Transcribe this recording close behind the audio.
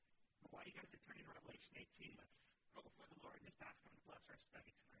you guys are turning to Revelation 18, let's go before the Lord and just ask him to bless our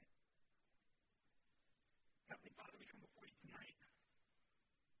study tonight. Heavenly Father, we come before you tonight.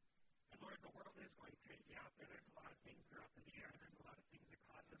 And Lord, the world is going crazy out there. There's a lot of things that are up in the air. There's a lot of things that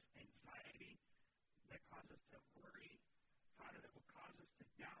cause us anxiety, that cause us to worry. Father, that will cause us to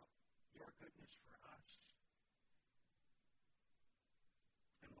doubt your goodness for us.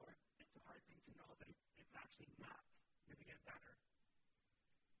 And Lord, it's a hard thing to know that it's actually not going to get better.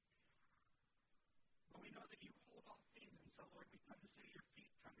 But we know that you hold all things, and so, Lord, we come to sit at your feet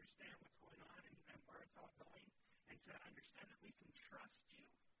to understand what's going on and where it's all going, and to understand that we can trust you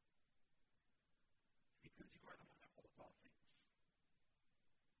because you are the one that holds all things.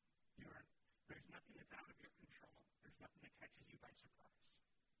 There's nothing that's out of your control. There's nothing that catches you by surprise.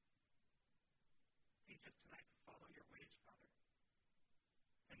 Teach us tonight to follow your ways, Father,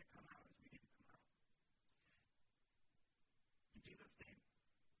 and to come out as we need to come out. In Jesus' name,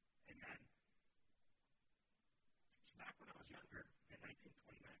 amen. Back when I was younger, in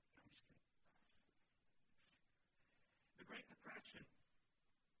 1929, no, I'm just kidding. The Great Depression,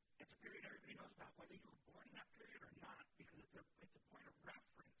 it's a period everybody knows about, whether you were born in that period or not, because it's a point of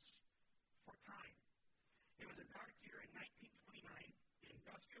reference for time. It was a dark year in 1929. The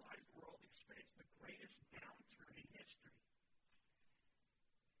industrialized world experienced the greatest downturn in history.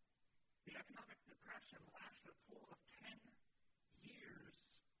 The economic depression lasted a total of 10 years,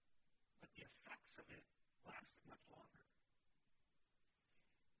 but the effects of it lasted much longer.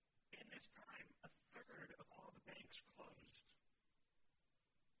 In this time, a third of all the banks closed.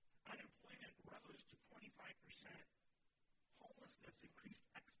 Unemployment rose to 25%. Homelessness increased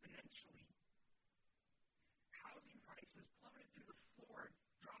exponentially. Housing prices plummeted through the floor,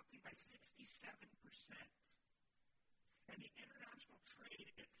 dropping by 67%. And the international trade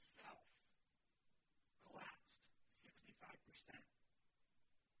itself collapsed 65%.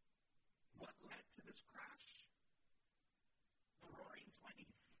 What led to this crash? The Roaring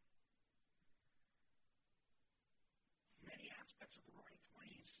 '20s. Many aspects of the Roaring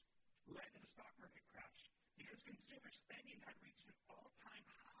 '20s led to the stock market crash because consumer spending had reached an all-time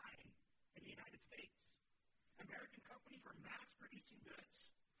high in the United States. American companies were mass-producing goods.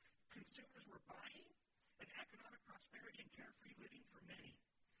 Consumers were buying, and economic prosperity and carefree living for many.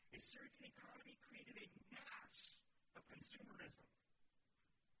 A surging economy created a mass of consumerism.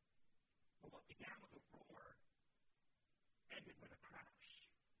 But what began with a roar ended with a crash.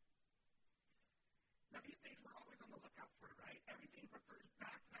 Now, these things we're always on the lookout for, right? Everything refers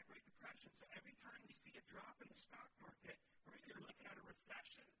back to that Great Depression. So every time we see a drop in the stock market, we're either looking at a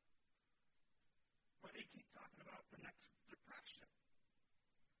recession, or they keep talking about the next depression.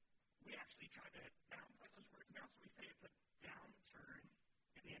 We actually try to downplay those words now, so we say it's a downturn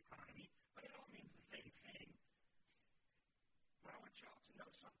in the economy, but it all means the same thing. But I want you all to know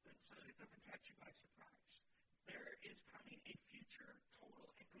something so that it doesn't catch you by surprise. There is coming a future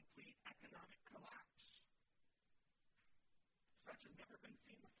total and complete economic collapse, such as never been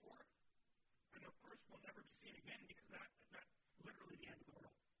seen before, and of course will never be seen again because that's literally the end of the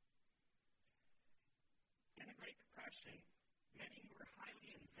world. In the Great Depression, many who were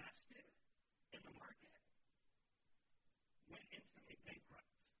highly invested in the market went instantly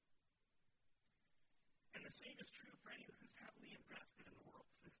bankrupt. And the same is true for anyone who's heavily invested in the world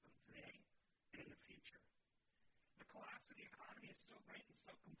system today and in the future. The collapse of the economy is so great and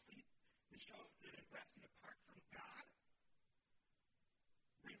so complete to show that investing apart from God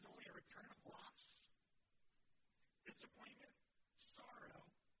brings only a return of loss, disappointment, sorrow,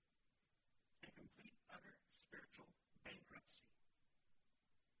 and complete, utter spiritual bankruptcy.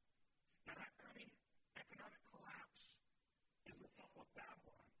 Now, that coming economic collapse is the fall of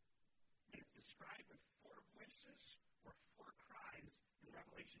Babylon. And it's described with 4 voices or 4 cries in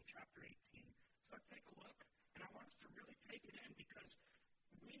Revelation chapter 18. So let's take a look, and I want us to really take it in because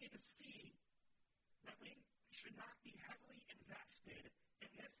we need to see that we should not be heavily invested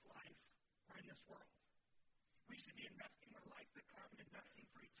in this life or in this world. We should be investing in the life to come and investing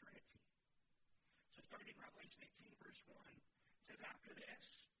for eternity. So starting in Revelation 18, verse 1, it says, "After this,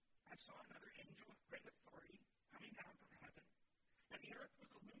 I saw another angel with great authority coming down from heaven, and the earth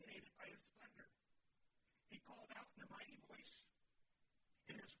was illuminated by his splendor. He called out in a mighty voice,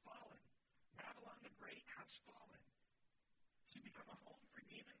 'It has fallen. Babylon the Great has fallen. She become a home for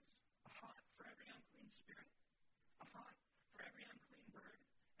demons, a haunt for every unclean spirit, a haunt for every unclean bird,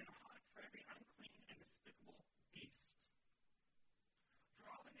 and a haunt for every unclean and despicable beast. For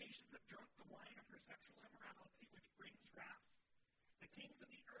all the nations have drunk the wine of her sexual immorality, which brings wrath. The kings of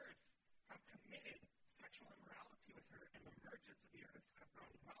the earth have committed sexual immorality with her, and the merchants of the earth have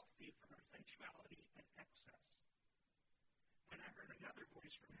grown wealthy from her sensuality and excess.' Then I heard another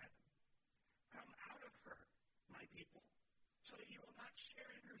voice from heaven. people, so that you will not share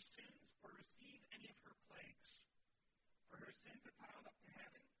in her sins or receive any of her plagues. For her sins have piled up to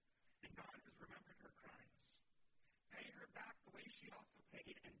heaven, and God has remembered her crimes. Pay her back the way she also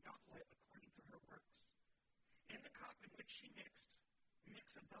paid, and double it according to her works. In the cup in which she mixed,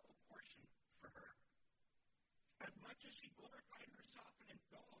 mix a double portion for her. As much as she glorified herself and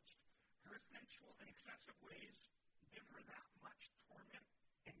indulged her sensual and excessive ways, give her that much torment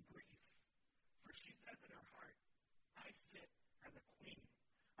and grief. For she says in her heart, I sit as a queen.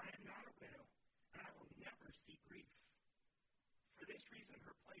 I am not a widow, and I will never see grief. For this reason,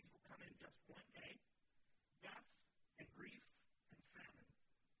 her plagues will come in just one day, death and grief and famine.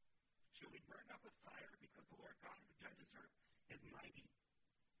 She will be burned up with fire, because the Lord God who judges her is mighty.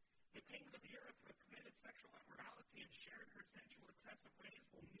 The kings of the earth who have committed sexual immorality and shared her sensual excessive ways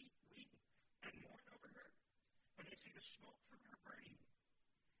will weep and mourn over her when they see the smoke from her burning.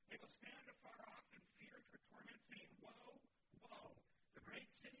 They will stand afar off in fear of her torment, saying, Woe, woe, the great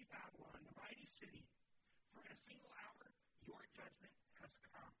city Babylon, the mighty city. For in a single hour your judgment has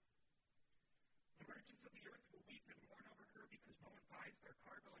come. The merchants of the earth will weep and mourn over her, because no one buys their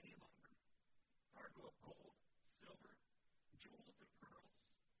cargo any longer. Cargo of gold, silver, jewels and pearls,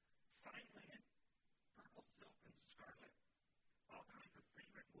 fine linen, purple silk and scarlet, all kinds of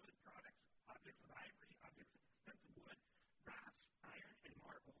fragrant wood products, objects of ivory, objects of expensive wood, brass, iron, and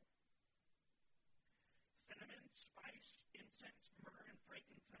marble. Cinnamon, spice, incense, myrrh, and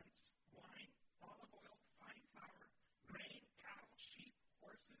frankincense, wine, olive oil, fine flour, grain, cattle, sheep,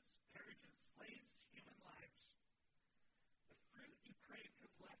 horses, carriages, slaves, human lives. The fruit you craved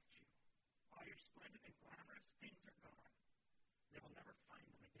has left you. All your splendid and glamorous things are gone. They will never find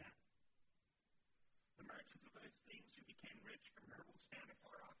them again. The merchants of those things who became rich from her will stand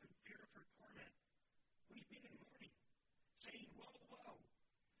afar off in fear of her torment, weeping and mourning, saying, Woe, woe!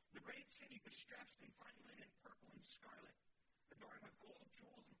 The great city distressed in fine linen, purple and scarlet, adorned with gold,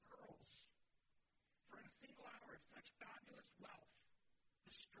 jewels, and pearls. For in a single hour of such fabulous wealth,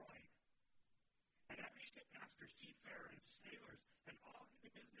 destroyed. And every shipmaster, seafarer, and sailors, and all who do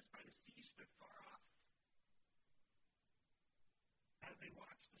business by the sea stood far off, as they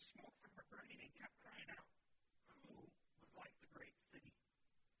watched the smoke from her burning and kept crying out, Who was like the great city?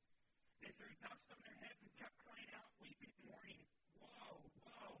 They threw dust on their heads and kept crying out, weeping and mourning, Woe,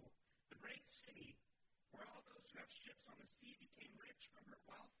 woe, the great city, where all those who have ships on the sea became rich from her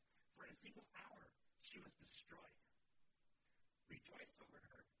wealth, for in a single hour she was destroyed. Rejoice over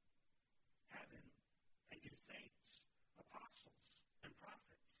her, heaven and you saints, apostles and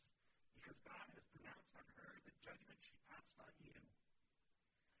prophets, because God has pronounced on her the judgment she passed on you.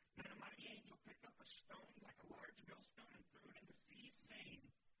 Then a mighty angel picked up a stone like a large millstone and threw it in the sea, saying,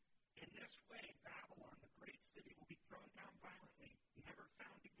 In this way Babylon, the great city, will be thrown down violently, never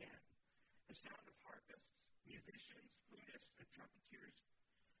found again. The sound of harpists, musicians, flutists, and trumpeters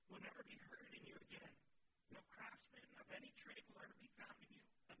will never be heard in you again. No craftsman of any trade will ever be found in you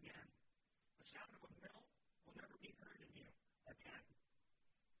again. The sound of a mill will never be heard in you again.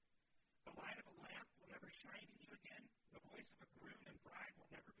 The light of a lamp will never shine in you again. The voice of a groom and bride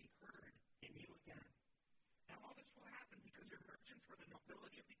will never be heard in you again. Now all this will happen because your merchants were the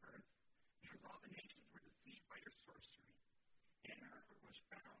nobility of the earth, because all the nations were deceived by your sorcery. In her was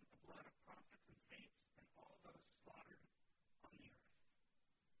found the blood of prophets and saints and all those slaughtered on the earth.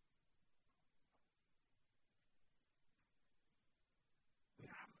 We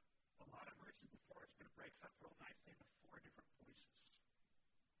have a lot of verses before us, but it breaks up real nicely into four different voices.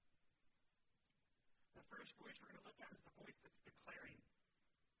 The first voice we're going to look at is the voice that's declaring.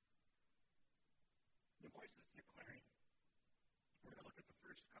 The voice that's declaring. We're going to look at the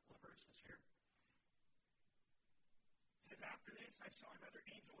first couple of verses here. It says, After this I saw another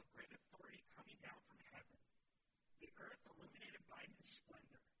angel with great authority coming down from heaven, the earth illuminated by his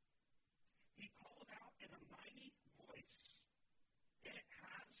splendor. He called out in a mighty voice, It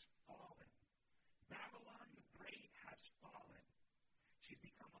has fallen. Babylon the Great has fallen. She's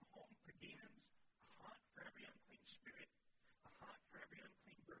become a home for demons, a haunt for every unclean spirit, a haunt for every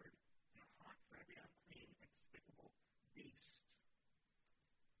unclean bird, and a haunt for every unclean and despicable beast.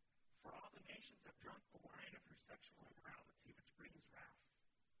 For all the nations have drunk the wine of her sexual immorality, which brings wrath.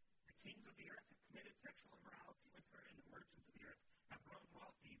 The kings of the earth have committed sexual immorality with her, and the merchants of the earth have grown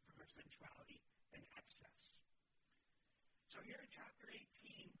wealthy from her sensuality and excess. So here in chapter 18,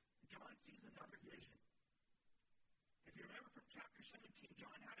 John sees another vision. If you remember from chapter 17,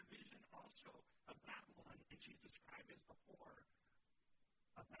 John had a vision also of Babylon, and she's described as the whore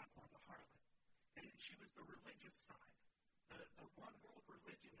of Babylon, the harlot. And she was the religious side, the one world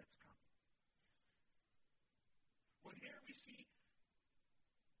religion that's coming. Well, here we see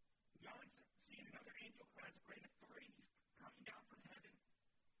John seeing another angel who has great authority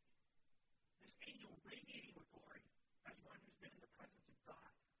angel radiating with glory as one who's been in the presence of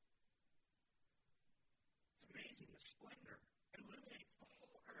God. It's amazing. The splendor illuminates the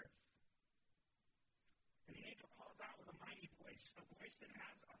whole earth. And the angel calls out with a mighty voice, a voice that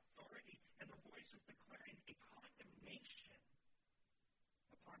has authority, and the voice is declaring a condemnation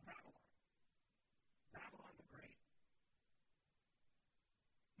upon Babylon. Babylon the Great.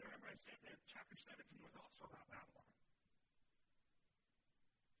 Now remember I said that chapter 17 was also about Babylon.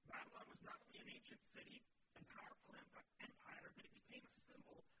 Babylon was not only an ancient city and powerful empire, but it became a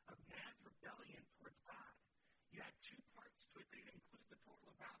symbol of man's rebellion towards God. You had two parts to it that even include the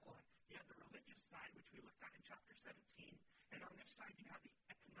total of Babylon. You had the religious side, which we looked at in chapter 17, and on this side you have the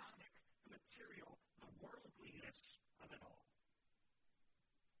economic, the material, the worldliness of it all.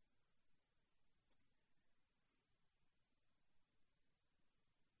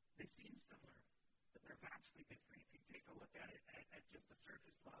 They seem similar, but they're vastly different. If you take a look at it at just the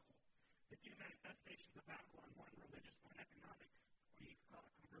surface level, the two manifestations of Babylon, one religious, one economic, or you could call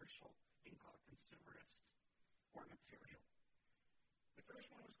it commercial, you can call it consumerist, or material. The first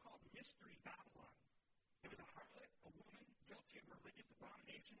one was called Mystery Babylon. It was a harlot, a woman guilty of religious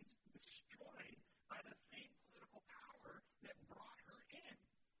abominations, destroyed by the same political power that brought her in.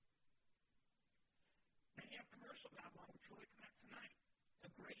 Then you have commercial Babylon, which we're looking at tonight. A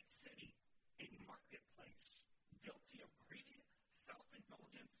great city, a marketplace, guilty of greed,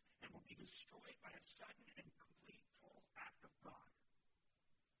 self-indulgence, and will be destroyed by a sudden and complete total act of God.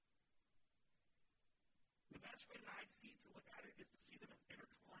 The best way that I see to look at it is to see them as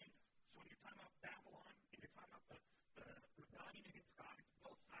intertwined. So when you're talking about Babylon and you're talking about the rebellion against God, it's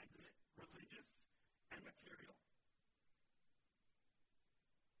both sides of it, religious and material.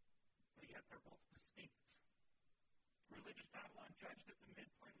 But yet they're both distinct. Religious Babylon judged at the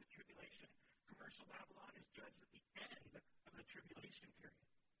midpoint of the tribulation. Commercial Babylon is judged at the end of the tribulation period.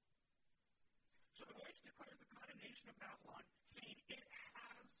 So the voice declares the condemnation of Babylon, saying it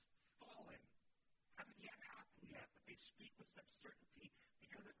has fallen. Hasn't yet happened yet, but they speak with such certainty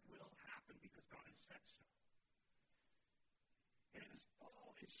because it will happen because God has said so. And its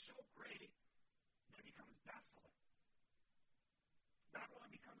fall is so great that it becomes desolate. Babylon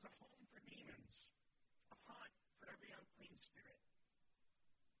becomes a home for demons, a haunt for every unclean spirit.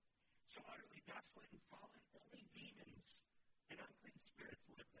 So utterly desolate and fallen, only demons and unclean spirits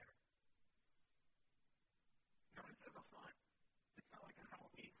live there. Now, when it says a haunt, it's not like a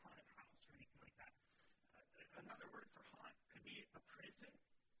Halloween haunted house or anything like that. Another word for haunt could be a prison,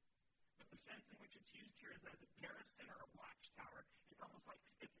 but the sense in which it's used here is as a garrison or a watchtower. It's almost like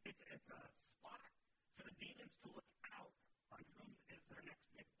it's a spot for the demons to look out on whom is their next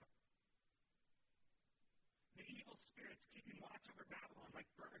victim. The evil spirits keeping watch over Babylon like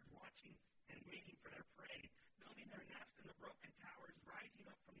birds watching and waiting for their prey, building their nest in the broken towers, rising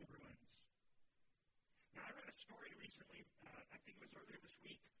up from the ruins. Now, I read a story recently, I think it was earlier this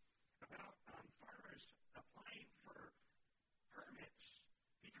week, about farmers applying for permits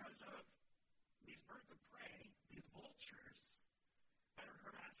because of these birds of prey, these vultures, that are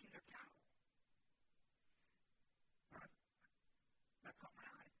harassing their cattle. That caught my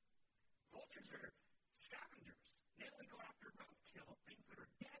eye. Vultures are scavengers. They only go after roadkill, things that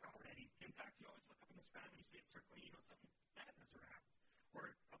are dead already. In fact, you always look up in the sky when you see it circling, something dead is around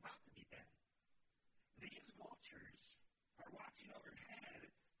or about to be dead. These vultures are watching overhead,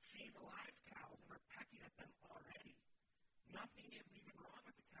 seeing the live cows, and are pecking at them already. Nothing is even wrong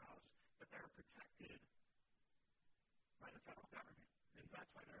with the cows, but they're protected by the federal government. And that's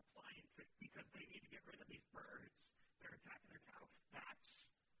why they're applying to, because they need to get rid of these birds. They're attacking their cattle. That's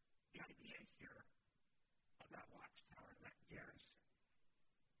the idea here of that watchtower, that garrison.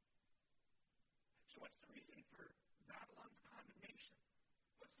 So what's the reason for Babylon's condemnation?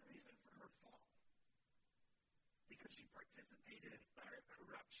 What's the reason for her fall? Because she participated in utter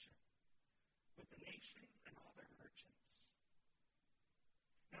corruption with the nations and all their merchants.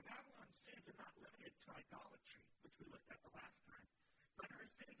 Now, Babylon's sins are not limited to idolatry, which we looked at the last time, but her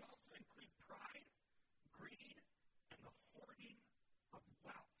sins also include pride, greed, and the hoarding of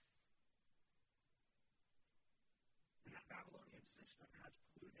wealth. And that Babylonian system has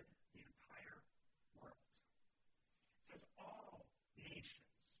polluted the entire world. It says all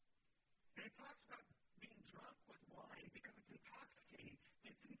nations. And it talks about being drunk with wine because it's intoxicating.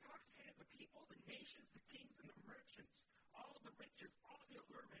 It's intoxicated the people, the nations, the kings, and the merchants. All the riches, all the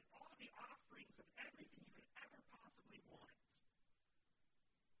allurement, all the offerings of everything you could ever possibly want.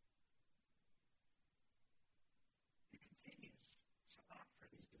 It continues to offer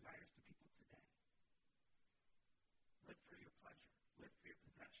these desires to people today. Live for your pleasure. Live for your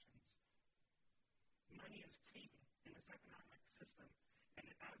possessions. Money is king in this economic system, and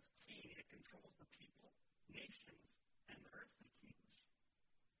as king, it controls the people, nations, and the earthly kings.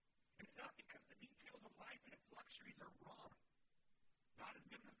 And it's not because the details of life and its luxuries are wrong. God has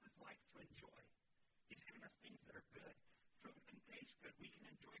given us this life to enjoy. He's given us things that are good. Food can taste good. We can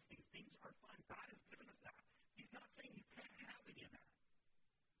enjoy things. Things are fun. God has given us that. He's not saying you can't have any of that.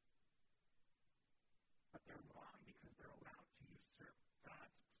 But they're wrong because they're allowed to usurp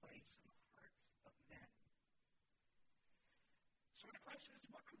God's place in the hearts of men. So the question is,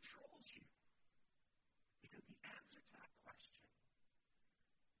 what controls you? Because the answer to that question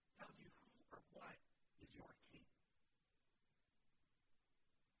tells you who or what is your king.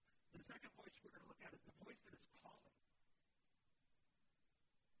 The second voice we're going to look at is the voice that is calling.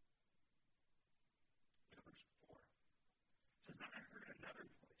 Look at verse 4. It says, "Then I heard another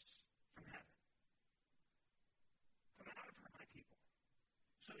voice from heaven. Come out of her, my people,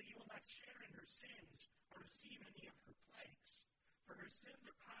 so that you will not share in her sins or receive any of her plagues. For her sins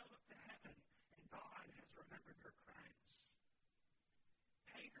are piled up to heaven, and God has remembered her crimes.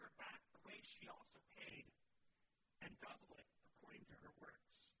 Pay her back the way she also paid, and double it according to her works.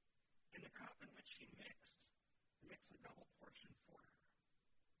 In the cup in which she mix a double portion for her.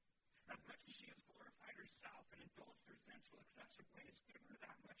 As much as she has glorified herself and indulged her sensual excessive ways, give her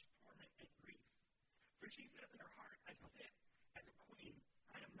that much torment and grief. For she says in her heart, I sit as a queen.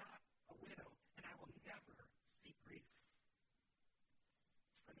 I am not a widow, and I will never see grief.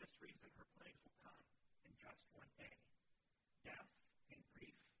 For this reason, her plagues will come in just one day, death and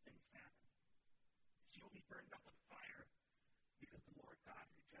grief and famine. She will be burned up with fire, because the Lord God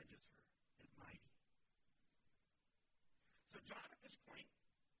who judges her is mighty." So John at this point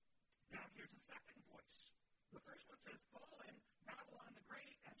now hears a second voice. The first one says, "Fallen, Babylon the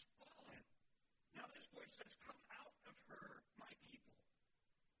Great has fallen." Now this voice says, "Come out of her, my people."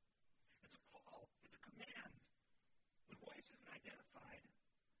 It's a call. It's a command. The voice isn't identified,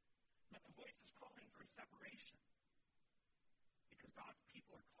 but the voice is calling for a separation. Because God's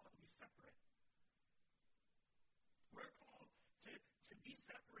people are called to be separate. We're called to be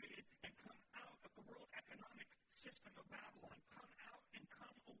separated and come out of the world economic system of Babylon. Come out and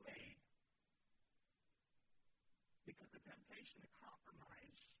come away. Because the temptation to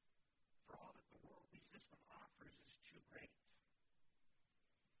compromise for all that the worldly system offers is too great.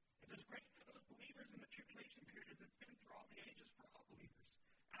 It's as great for those believers in the tribulation period as it's been through all the ages for all believers.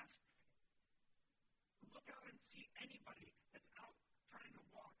 Look out and see anybody that's out trying to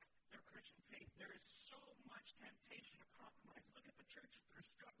walk their Christian faith. There is so much temptation to compromise. Look at the churches that are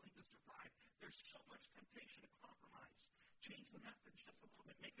struggling to survive. There's so much temptation to compromise. Change the message just a little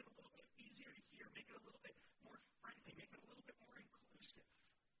bit. Make it a little bit easier to hear. Make it a little bit more friendly. Make it a little bit more inclusive.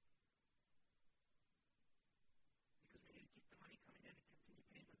 Because we need to keep the money coming in and continue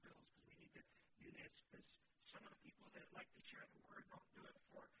paying the bills. Because we need to do this. Because some of the people that like to share the word don't do it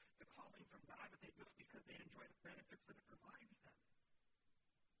for the calling from God, but they do it because they enjoy the benefits that it provides them.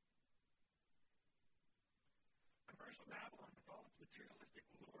 Commercial Babylon, with all its materialistic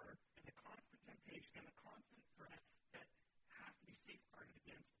lure, is a constant temptation and a constant threat that has to be safeguarded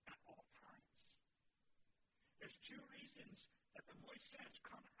against at all times. There's two reasons that the voice says,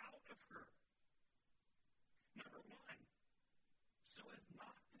 "Come out of her." Number one, so as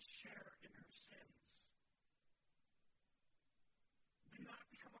not to share in her sins. Do not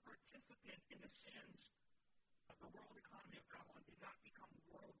become a participant in the sins of the world economy of Babylon. Do not become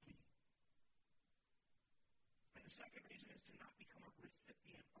worldly. And the second reason is to not become a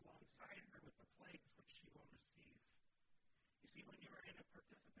recipient alongside her with the plagues which she will receive. You see, when you are in a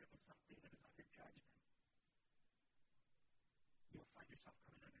participant with something that is under judgment, you'll find yourself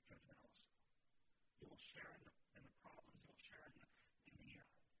coming under judgment also. You will share in the problems. You will share in the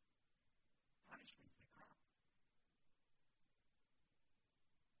punishments that come.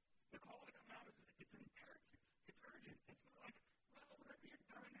 The call to come out is it's imperative. It's urgent. It's not like, well, whenever you're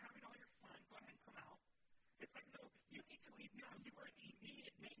done having all your fun, go ahead and come out. It's like, no, you need to leave now. You are in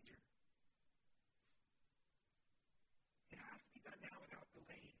immediate danger. It has to be done now without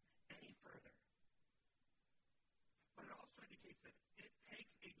delaying any further. But it also indicates that it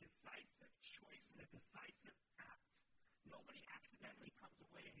takes a decisive choice and a decisive act. Nobody accidentally comes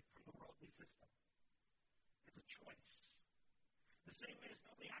away from the worldly system. It's a choice. The same way as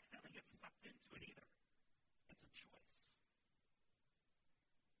nobody accidentally gets sucked into it either. It's a choice.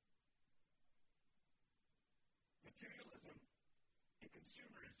 Materialism and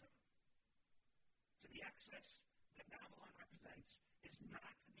consumerism, to the excess that Babylon represents, is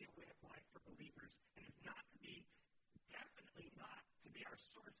not to be a way of life for believers, and is not to be, definitely not to be our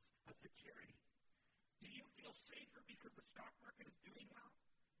source of security. Do you feel safer because the stock market is doing well?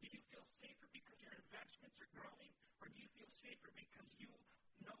 Do you feel safer because your investments are growing? Or do you feel safer because you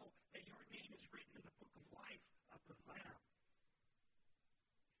know know that your name is written in the book of life of the Lamb.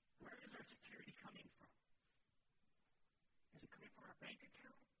 Where is our security coming from? Is it coming from our bank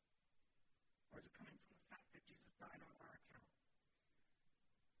account? Or is it coming from the fact that Jesus died on our account?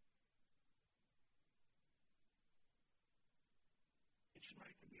 It should not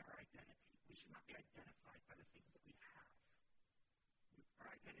even be our identity. We should not be identified by the things that we have.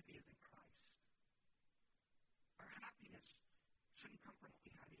 Our identity is in Christ. Our happiness shouldn't come from what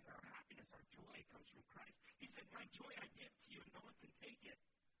we have either. Our happiness, our joy comes from Christ. He said, my joy I give to you and no one can take it.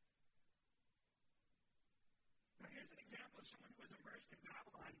 Now here's an example of someone who was immersed in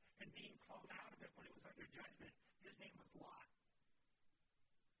Babylon and being called out of it when it was under judgment. His name was Lot.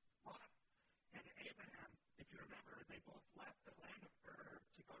 Lot and Abraham, if you remember, they both left the land of Ur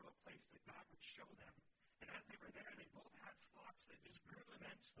to go to a place that God would show them. And as they were there, they both had flocks that just grew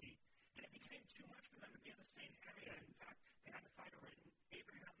immensely. And it became too much for them to be in the same area. In fact, they had to fight over it. And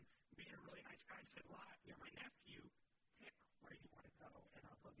Abraham, being a really nice guy, said, Lot, you're my nephew. Pick where you want to go, and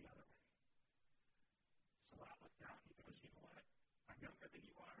I'll go the other way. So Lot looked out, and he goes, you know what? I'm younger than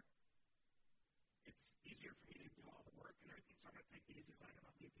you are. It's easier for me to do all the work and everything, so I'm going to take the easy land, and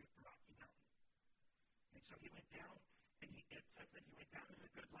I'll leave you at the Rocky Mountain. And so he went down, and it says that he went down to the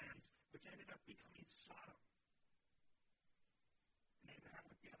good lands, which ended up becoming Sodom. And Abraham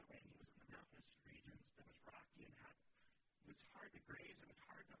went the other way, and he was in the mountainous regions that was rocky and it was hard to graze, it was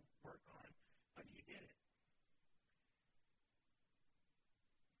hard to work on, but he did it.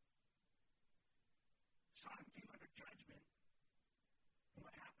 Sodom came under judgment, and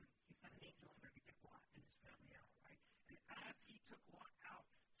what happened? He sent an angel in there to get Lot and his family out, right? And as he took Lot out,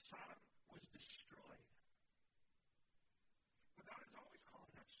 Sodom was destroyed. But God is always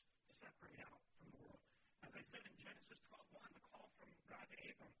calling us to separate out from the world. As I said in Genesis 12:1, the call from God to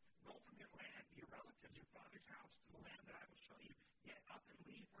Abram, go from your land, your relatives, your father's house, to the land that I will show you. Get up and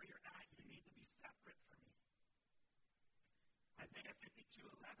leave where you're at. You need to be separate from me. Isaiah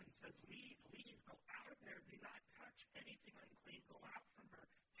 52:11 says, leave, go out of there. Do not touch anything unclean. Go out from her.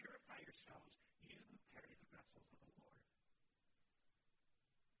 Purify yourselves, you who carry the vessels of the Lord.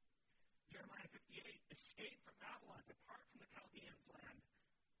 Jeremiah 58, escape from Babylon, depart from the Chaldeans' land.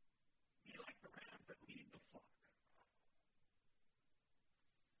 Be like the rams that lead the flock.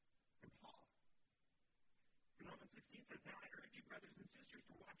 And Paul, in Romans 16 says, now I urge you, brothers and sisters,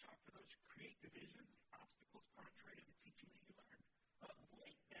 to watch out for those who create divisions and obstacles contrary to the teaching that you learned.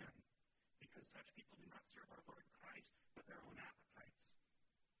 Avoid them, because such people do not serve our Lord Christ, but their own appetites.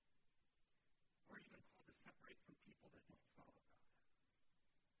 We're even called to separate from people that don't follow God.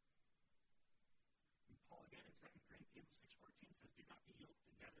 And Paul again in 2 Corinthians 6:14 says, do not be yoked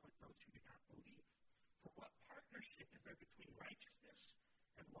together with those who do not believe. For what partnership is there between righteousness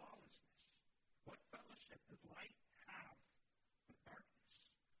and lawlessness? What fellowship does light have with darkness?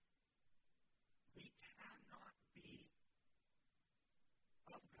 We cannot be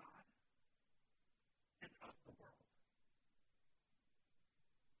of God and of the world.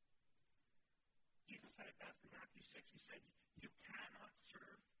 Jesus said it best in Matthew 6. He said, you cannot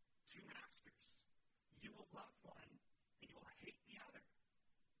serve two masters. You will love one and you will hate the other.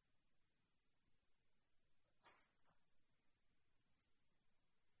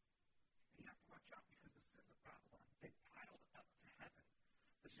 And you have to watch out because the sins of Babylon, they piled up to heaven.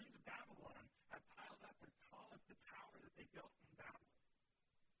 The sins of Babylon have piled up as tall as the tower that they built in Babel.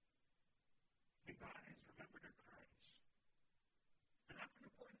 And God has remembered their crimes. And that's an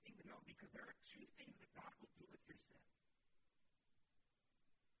important thing to know because there are two things that God will do with your sin.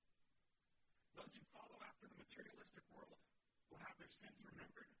 Those who follow after the materialistic world will have their sins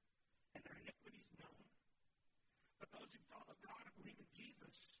remembered and their iniquities known. But those who follow God and believe in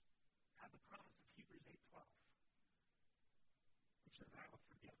Jesus have the promise of Hebrews 8:12, which says, I will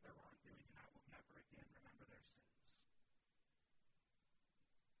forgive their wrongdoing and I will never again remember their sins.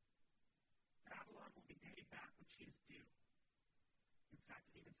 Babylon will be paid back when she is due. In fact,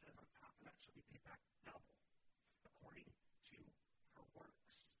 it even says on top of that she'll be paid back double, according to her works.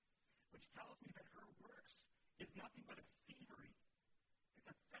 Which tells me that her works is nothing but a thievery. It's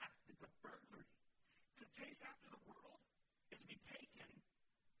a theft. It's a burglary. To chase after the world is to be taken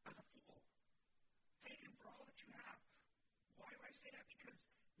as a fool. Taken for all that you have. Why do I say that? Because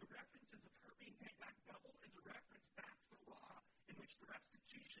the references of her being paid back double is a reference back to the law in which the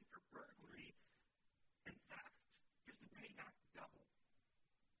restitution for burglary and theft is to pay back double.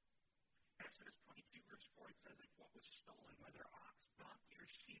 Exodus 22 verse 4, it says, if what was stolen, whether ox, donkey, or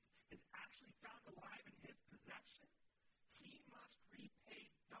sheep, is actually found alive in his possession, he must repay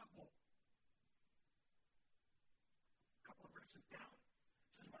double. A couple of verses down,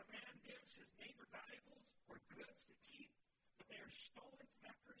 it says, when a man gives his neighbor valuables or goods to keep, but they are stolen from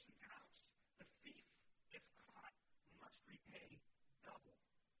that person's house, the thief, if caught, must repay double.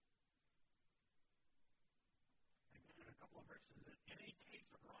 Again, in a couple of verses, in any case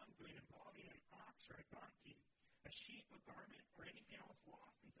of wrongdoing involving an ox or a donkey, a sheep, a garment, or anything else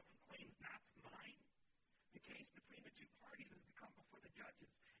lost, and someone claims that's mine, the case between the two parties is to come before the judges.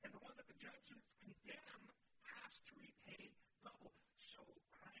 And the one that the judges condemn has to repay double. So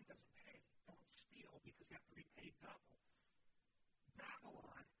crime doesn't pay. Don't steal because you have to repay double.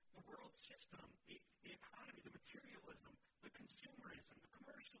 Babylon, the world system, the economy, the materialism, the consumerism, the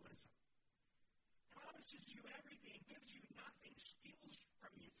commercialism, promises you everything, gives you nothing, steals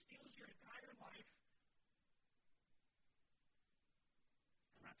from you, steals your entire life.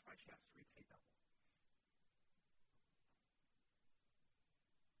 And that's why she has to repay double.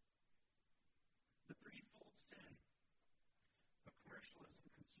 The threefold sin of commercialism,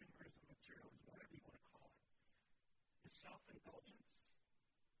 consumerism, materialism, whatever you want to call it, is self-indulgence,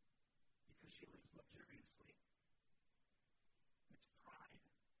 because she lives luxuriously. It's pride,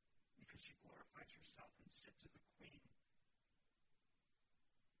 because she glorifies herself and sits as a queen.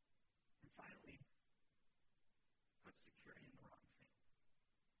 And finally, puts security in the wrong thing.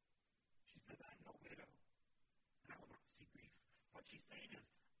 She says, I'm no widow, and I will not see grief. What she's saying is,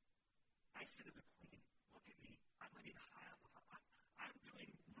 I sit as a queen. Look at me. I'm living high on the high. I'm doing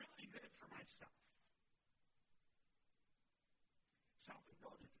really good for myself.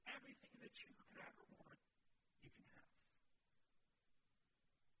 Self-indulgence. Everything that you could ever want, you can have.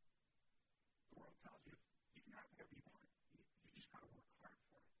 The world tells you you can have whatever you want. You just got to work hard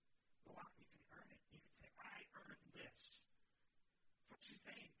for it. Go out and you can earn it. You can say, I earned this. That's what she's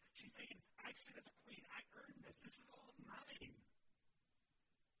saying. She's saying, I sit as a queen. I earned this. This is all mine.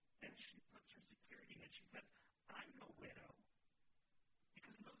 And she puts her security in it. She says, I'm no widow.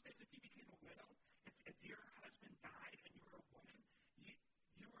 Because in those days, if you became a widow, if your husband died and you were a woman,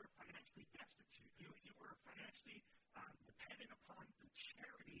 you were financially destitute. You were financially dependent upon the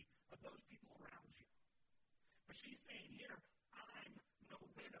charity of those people around you. But she's saying here, I'm no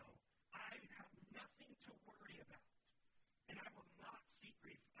widow. I have nothing to worry about. And I will not see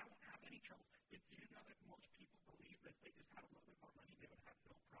grief. I won't have any trouble. Did you know that most people believe that if they just had a little bit more money, they would have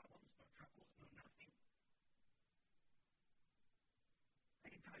no problems, no troubles, no nothing? I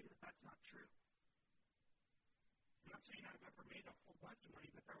can tell you that that's not true. I'm not saying I've ever made a whole bunch of money,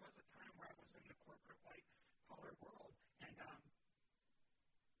 but there was a time where I was in the corporate white-collar world, and I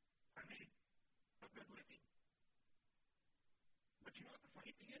made a good living. But you know what the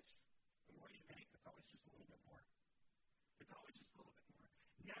funny thing is? The more you make, it's always just a little bit more. It's always just a little bit more.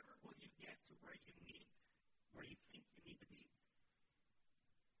 Never will you get to where you think you need to be.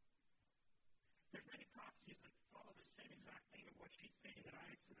 There's many prophecies that follow the same exact thing of what she's saying, that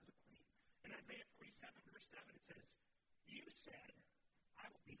I sit as a queen. In Isaiah 47, verse 7, it says, you said, I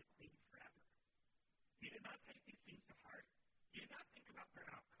will be the queen forever. You did not take these things to heart. You did not think about their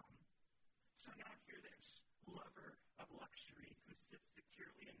outcome. So now hear this, lover of luxury, who sits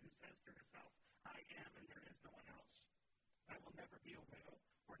securely and who says to herself, I am and there is no one else. I will never be a widow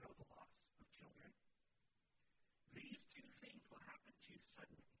or know the loss of children. These two things will happen to you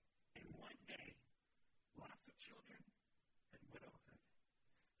suddenly. In one day, loss of children and widowhood.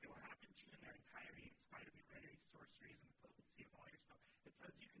 It will happen to you in their entirety, in spite of your vanity, sorceries, and the potency of all your stuff. It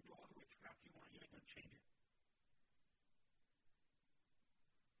says you can do all the witchcraft you want, you ain't going to change it.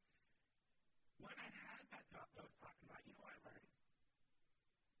 When I had that job that I was talking about, you know what I learned?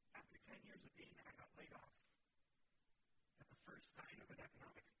 After 10 years of being there, I got laid off at the first sign of an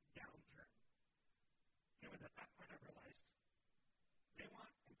economic downturn. It was at that point I realized they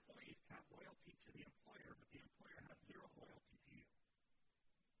want employees to have loyalty to the employer, but the employer has zero loyalty to you.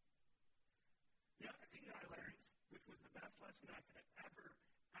 The other thing that I learned, which was the best lesson I could have ever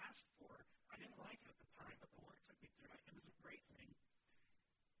asked for, I didn't like it at the time, but the Lord took me through it. It was a great thing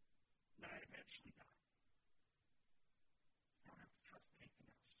that I eventually got. I don't have to trust anything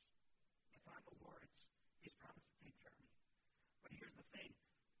else. If I'm the Lord's, He's promised to take care of me. But here's the thing.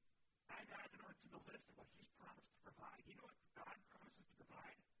 I've added on to the list of what He's promised to provide. You know what God promises to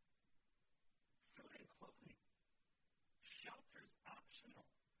provide? Food and clothing. Shelter's optional.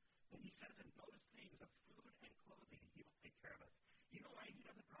 When He says in those things of food and clothing, He will take care of us. You know why He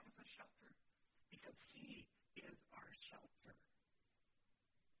doesn't promise us shelter? Because He is our shelter.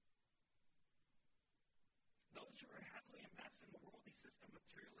 Those who are heavily invested in the worldly system,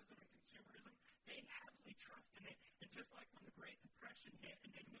 materialism and consumerism, they heavily trust in it. And just like when the Great Depression hit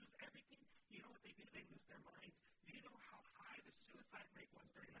and they lose everything, you know what they do? They lose their minds. Do you know how high the suicide rate was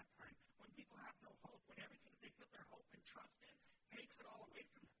during that time? When people have no hope, when everything that they put their hope and trust in takes it all away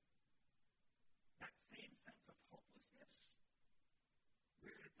from them. That same sense of hopelessness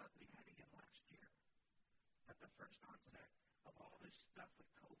ugly head again last year at the first onset of all this stuff with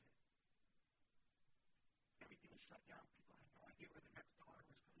COVID. Everything was shut down. People had no idea where the next dollar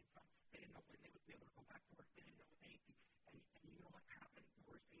was coming from. They didn't know when they would be able to go back to work. They didn't know anything. And you know what happened? The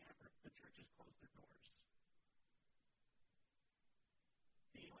worst thing ever. The churches closed their doors.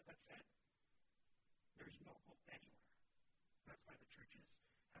 And you know what that said? There's no hope anywhere. That's why the churches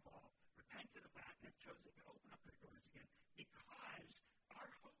have all repented of that and have chosen to open up their doors again. Because our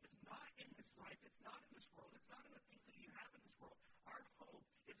hope is not in this life. It's not in this world. It's not in the things that you have in this world. Our hope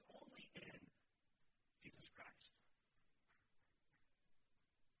is only in Jesus Christ.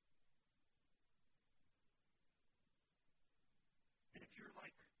 And if you're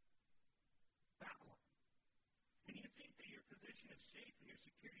like Babylon, and you think that your position is safe and your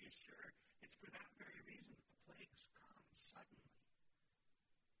security is sure, it's for that very reason that the plagues come suddenly.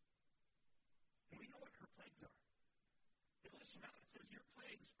 And we know what her plagues are. But listen out, it says your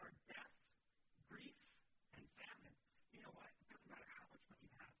plagues are death, grief, and famine. You know what? It doesn't matter how much money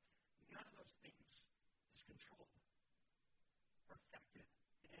you have. None of those things is controlled or affected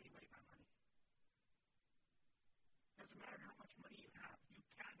in any way by money. Doesn't matter how much money you have. You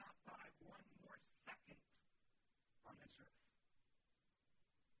cannot buy one more second on this earth.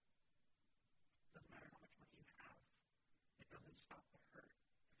 Doesn't matter how much money you have. It doesn't stop the hurt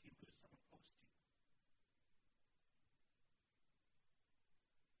if you lose someone close to you.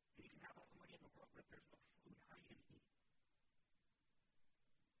 And you can have all the money in the world, but if there's no food, how are you going to eat?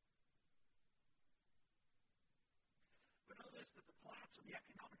 But know this, that the collapse of the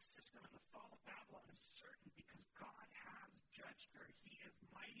economic system and the fall of Babylon is certain because God has judged her. He is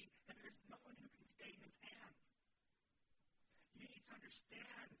mighty, and there's no one who can stay his hand. You need to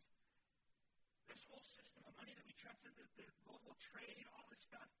understand this whole system of money that we trust in, the global trade, all this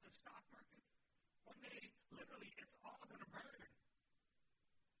stuff, the stock market, one day, literally, it's all going to burn.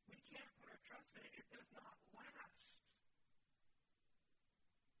 We can't put our trust in it. It does not last.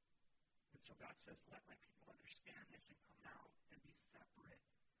 And so God says, let my people understand this and come out and be separate.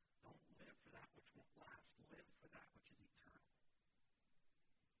 Don't live for that which won't last. Live for that which is eternal.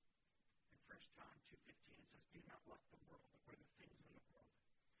 In 1 John 2:15, it says, do not love the world or the things in the world.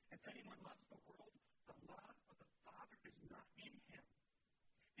 If anyone loves the world, the love of the Father is not in him.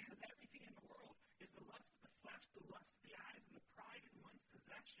 Because everything in the world is the lust of the flesh, the lust of the eyes, and the pride in one's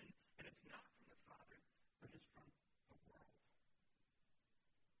possession, and it's not from the Father, but is from the world.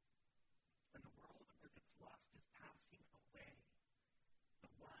 And the world with its lust is passing away.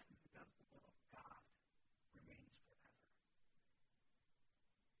 The one who does the will of God remains forever.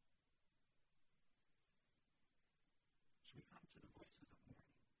 So we come to the voices of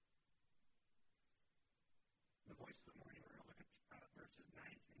mourning. The voices of mourning, we're going to look at verses 9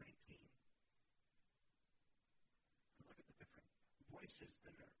 through 19. And look at the different voices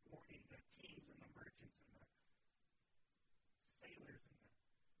that are mourning, the kings and the merchants and the sailors and the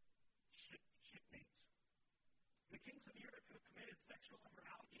shipmates. The kings of the earth who have committed sexual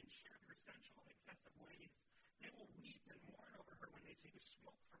immorality and shared her sensual and excessive ways, they will weep and mourn over her when they see the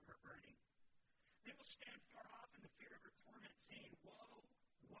smoke from her burning. They will stand far off in the fear of her torment, saying, woe,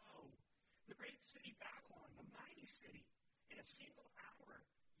 woe, the great city Babylon, the mighty city, in a single hour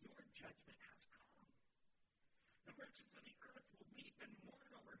your judgment has come. The merchants of the earth will weep and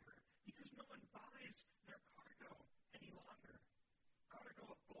mourn over her, because no one buys their cargo any longer. Cargo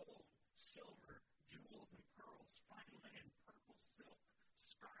of gold, silver, jewels and pearls, fine linen, purple silk,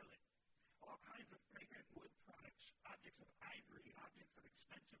 scarlet, all kinds of fragrant wood products, objects of ivory, objects of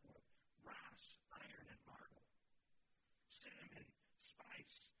expensive wood, brass, iron, and marble, cinnamon,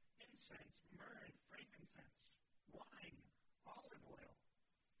 spice, incense, myrrh, and frankincense, wine, olive oil,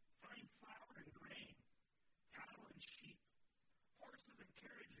 fine flour and grain, cattle and sheep, horses and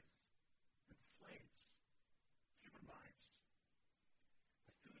carriages, and slaves, human lives.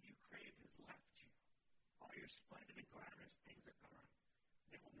 The food you craved has left you. All your splendid and glamorous things are gone.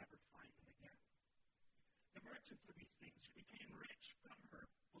 They will never find them again. The merchants of these things who became rich from her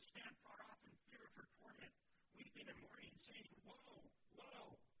will stand far off in fear of her torment, weeping and mourning, saying, woe,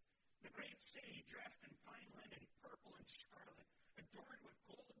 woe! The great city, dressed in fine linen, purple and scarlet, adorned with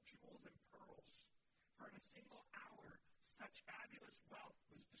gold, jewels, and pearls. For in a single hour, such fabulous wealth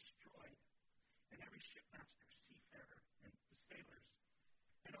was destroyed. And every shipmaster, seafarer, and the sailors,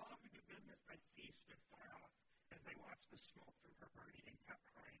 and all who do business by sea stood far off as they watched the smoke from her burning and kept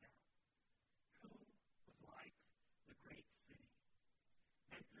crying out. Who was like the great city?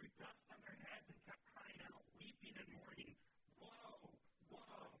 They threw dust on their heads and kept crying out, weeping and mourning, woe,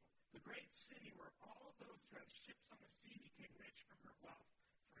 woe! The great city where all those who had ships on the sea became rich from her wealth,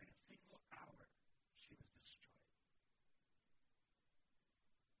 for in a single hour she was destroyed.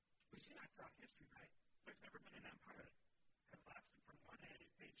 see that throughout history, right? There's never been an empire that has lasted from one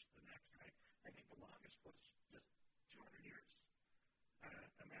age to the next, right? I think the longest was just 200 years.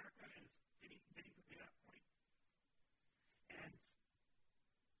 America is getting to be that point. And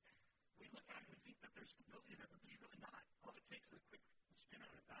we look at it and we think that there's stability there, but there's really not. All it takes is a quick spin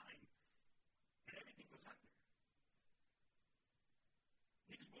on a dime, and everything goes under.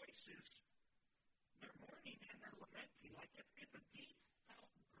 These voices, they're mourning and they're lamenting. Like it's a deep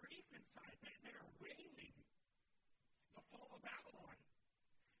felt grief inside. They're wailing the fall of Babylon.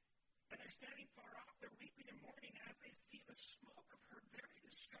 And they're standing far off. They're weeping and mourning as they see the smoke of her very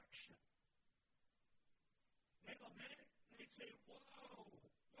destruction. They lament and they say, whoa,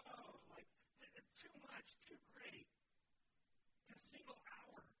 like too much, too great. In a single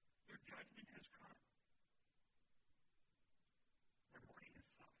hour, your judgment has come. Their mourning is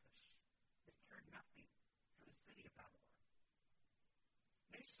selfish. They care nothing for the city of Babylon.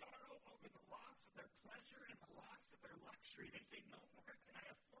 They sorrow over the loss of their pleasure and the loss of their luxury. They say, no more can I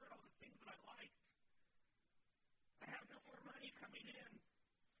afford all the things that I liked. I have no more money coming in.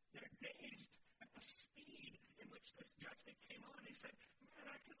 They're dazed at the speed in which this judgment came on. They said, man,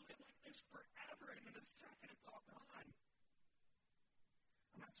 I could live like this forever, and in a second it's all gone.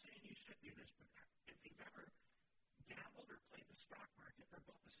 I'm not saying you should do this, but if you've ever gambled or played the stock market, they're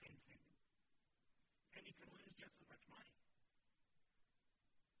both the same thing. And you can lose just as much money.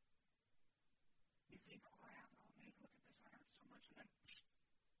 You think, oh, I have it all made. Look at this. I have so much. And then it's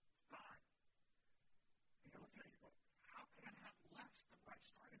gone. And you're looking at it and you go, how can I have less than what I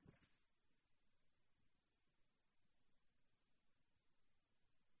started with?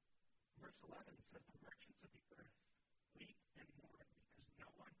 Verse 11 says, the merchants of the earth weep and mourn because no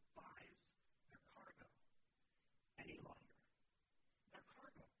one buys their cargo any longer. Their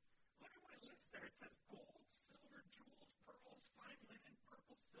cargo. Look at what it lists there. It says gold, silver, jewels, pearls, fine linen,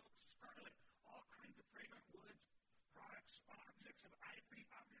 purple silk, scarlet, all kinds of fragrant woods, products, objects of ivory,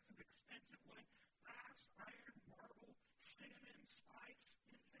 objects of expensive wood, brass, iron, marble, cinnamon, spice,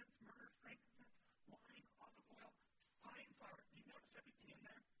 incense, myrrh, frankincense, wine, olive oil, fine flour. Do you notice everything in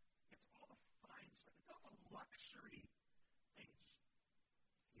there? It's all the fine stuff. It's all the luxury things.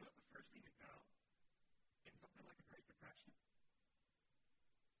 You know what the first thing to go in something like a Great Depression?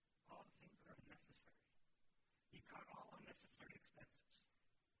 All the things that are unnecessary. You cut all unnecessary expenses.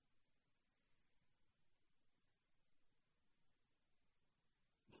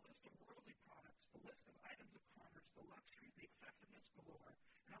 The list of worldly products, the list of items of commerce, the luxury, the excessiveness galore.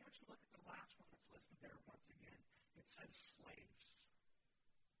 And I want you to look at the last one that's listed there once again. It says slaves.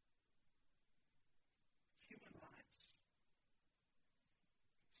 Human lives.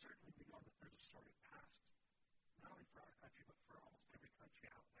 Certainly we know that there's a sordid past, not only for our country, but for almost every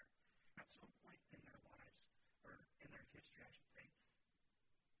country out there. At some point in their lives, or in their history, I should say,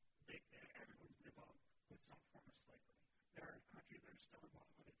 everyone's been involved with some form of slavery. There are countries that are still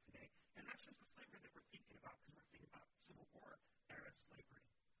involved with it today. And that's just the slavery that we're thinking about, because we're thinking about Civil War era slavery.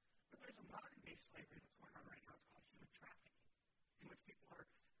 But there's a modern-day slavery that's going on right now. It's called human trafficking, in which people are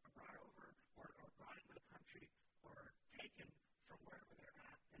brought over or brought into the country or taken from wherever they're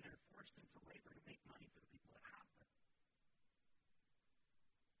at, and they're forced into labor to make money for the people that have them.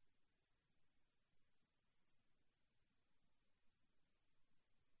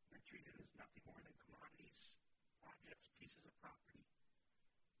 They're treated as nothing more than commodities, objects, pieces of property,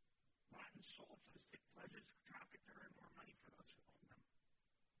 bought and sold for the sick pleasures, trafficked to earn more money for those who own them.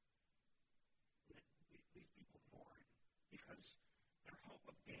 These people mourn because their hope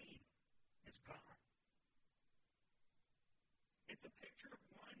of gain is gone. It's a picture of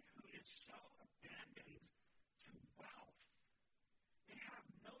one who is so abandoned to wealth. They have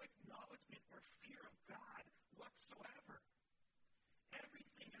no acknowledgement or fear of God whatsoever.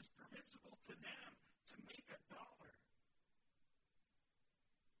 Everything is permissible to them to make a dollar.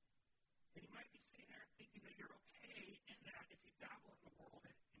 And you might be sitting there thinking that you're okay in that if you dabble in the world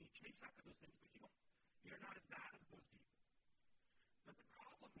and you chase after those things, but you're not as bad as those people. But the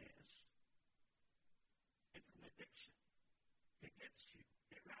problem is, it's an addiction. It gets you.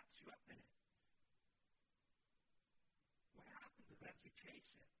 It wraps you up in it. What happens is as you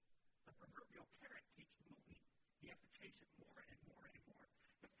chase it, the proverbial carrot keeps moving. You have to chase it more and more and more.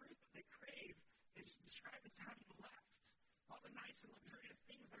 The fruit that they crave is described as having left. All the nice and luxurious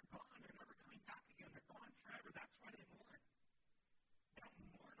things, they're gone. They're never coming back again. They're gone forever. That's why they mourn. They don't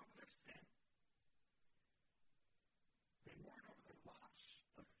mourn over their sin. They mourn over the loss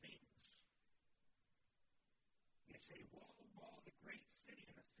of things. They say, woe, woe, the great city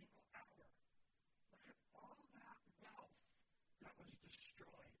in a single hour. Look at all that wealth that was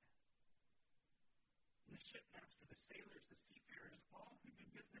destroyed. The shipmaster, the sailors, the seafarers, all who do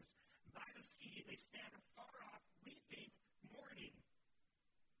business they stand afar off, weeping, mourning.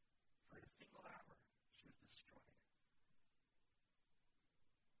 For in a single hour, she was destroyed.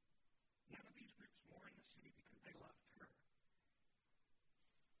 None of these groups mourn the city because they loved her.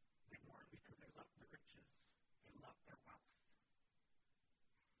 They mourn because they loved the riches. They loved their wealth.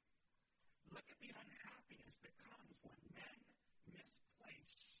 Look at the unhappiness that comes when men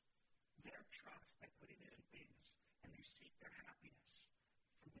misplace their trust by putting it in things, and they seek their happiness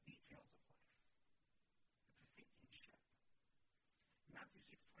from the details of life. It's a sinking ship. In Matthew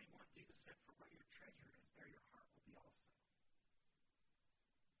 6:21, Jesus said, "For where your treasure is, there your heart will be also."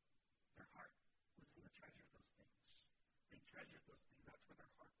 Their heart was in the treasure of those things. They treasured those things. That's where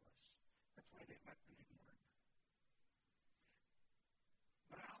their heart was. That's why they wept and they mourned.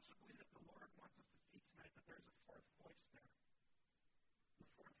 But I also believe that the Lord wants us to see tonight that there's a fourth voice there. The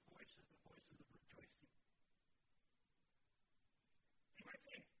fourth voice is the voices of rejoicing. You might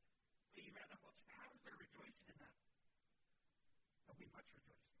say, well, you read that book. How is there rejoicing in that? There'll be much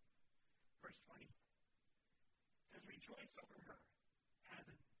rejoicing. Verse 20 says, "Rejoice over her,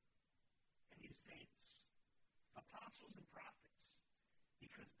 heaven, and you saints, apostles and prophets,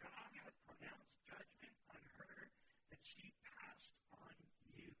 because God has pronounced judgment on her that she passed on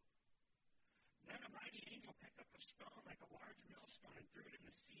you." Then a mighty angel picked up a stone like a large millstone and threw it in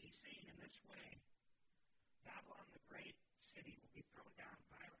the sea, saying in this way, "Babylon the great city will be thrown down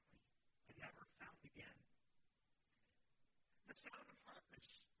violently and never found again." The sound of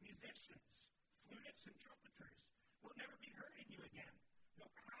harpists, musicians, flutists, and trumpeters will never be heard in you again. No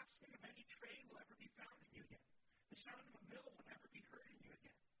craftsman of any trade will ever be found in you again. The sound of a mill will never be heard in you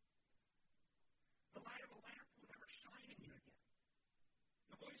again. The light of a lamp will never shine in you again.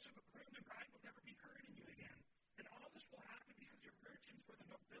 The voice of a groom and bride will never be heard in you again. And all this will happen because your virgins were the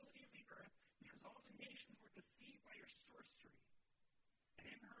nobility of the earth, because all the nations were deceived by your sorcery. And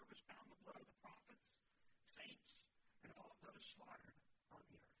in her was found the blood of the prophets, saints, and all of those slaughtered on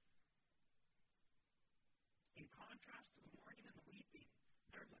the earth. In contrast to the mourning and the weeping,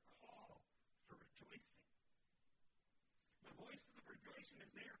 there's a call for rejoicing. The voices of rejoicing,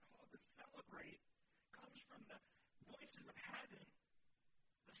 as they are called to celebrate, comes from the voices of heaven,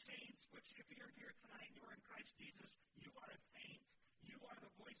 the saints, which if you're here tonight and you're in Christ Jesus, you are a saint. You are the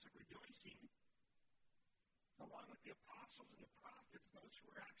voice of rejoicing, along with the apostles and the prophets, those who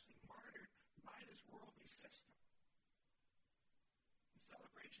were actually martyred by this worldly system. The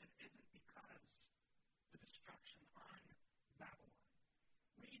celebration isn't because the destruction on Babylon.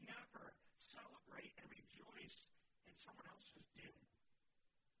 We never celebrate and rejoice in someone else's doom.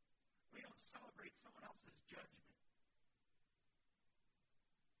 We don't celebrate someone else's judgment.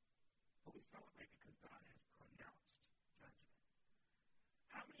 But we celebrate because God has pronounced judgment.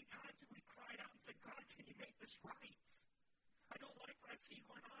 How many times have we cried out and said, "God, can you make this right? I don't like what I see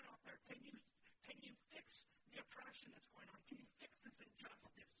going on out there. Can you fix the oppression that's going on? Can you fix this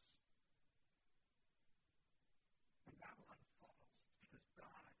injustice?" When Babylon falls, it's because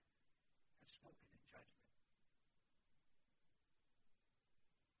God has spoken in judgment.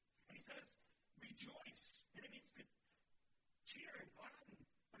 And he says, "Rejoice." And it means to cheer and gladden.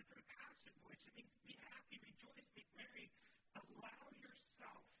 But it's a passive voice. It means be happy, rejoice, be merry. Allow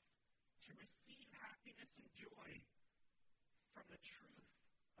yourself to receive happiness and joy from the truth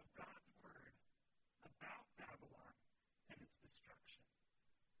of God's word about Babylon and its destruction.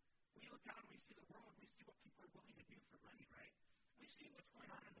 We look out and we see the world, we see what people are willing to do for money, right? We see what's going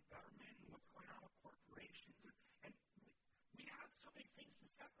on in the government and what's going on with corporations. And we have so many things to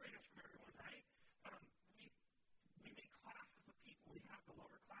separate us from everyone, right? We make classes of people. We have the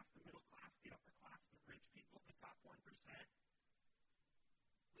lower class, the middle class, the upper class, the rich people, the top 1%.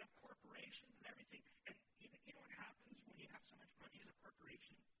 We have corporations and everything. And you know what happens when you have so much money as a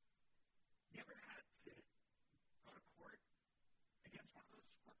corporation? You ever had to go to court against one of those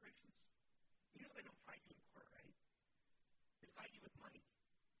corporations? You know they don't fight you in court, right? They fight you with money.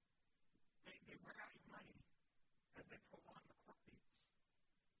 They wear out your money as they prolong the court dates.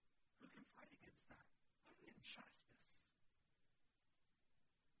 Who can fight against that? What an injustice.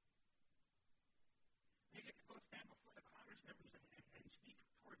 They get to go stand before the Congress members and speak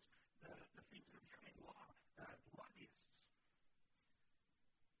towards the things that are becoming law, lobbyists.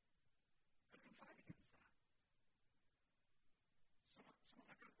 Who can fight against that? Someone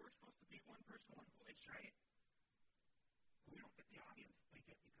like us, we're supposed to be one person, one voice, right? But we don't get the audience that they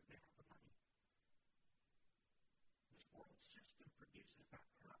get because they have the money. This world system produces that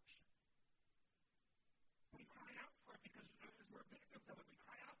corruption. We cry out for it because as we're victims of it, we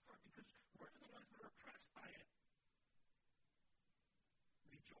cry out for it because we're the ones that are oppressed by it.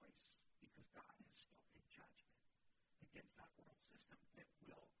 Rejoice because God has spoken judgment against that world system. It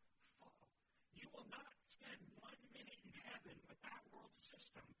will fall.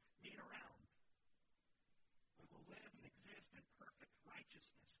 system being around. We will live and exist in perfect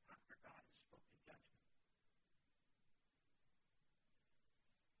righteousness after God has spoken judgment.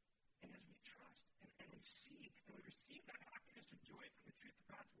 And as we trust and we seek and we receive that happiness and joy from the truth of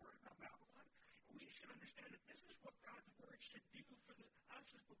God's word about Babylon, we should understand that this is what God's word should do for us as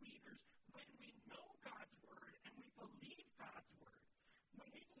believers when we know God's word and we believe God's word. When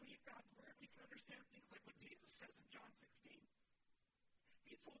we believe God's word, we can understand things like what Jesus says in John 16.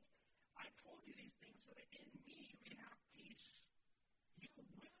 He told, I told you these things so that in me we have peace. You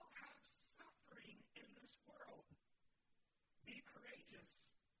will have suffering in this world. Be courageous.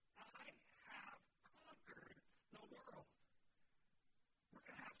 I have conquered the world. We're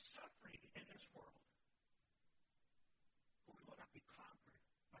going to have suffering in this world. But we will not be conquered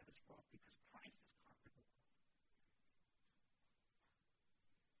by this world because Christ has conquered the world.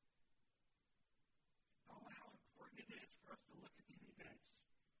 Oh, how important it is for us to look at these events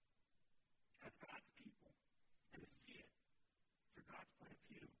as God's people and to see it through God's point of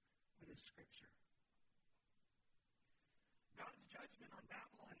view with His Scripture. God's judgment on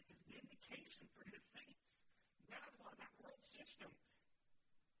Babylon is vindication for His saints. Babylon, that world system,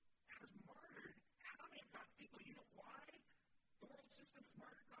 has martyred how many of God's people? You know why the world system has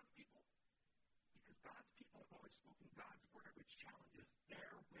martyred God's people? Because God's people have always spoken God's word, which challenges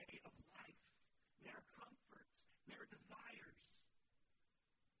their way of life, their comforts, their desires.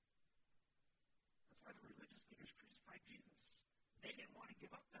 That's why the religious leaders crucified Jesus. They didn't want to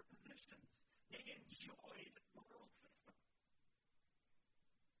give up their positions. They enjoyed the world system.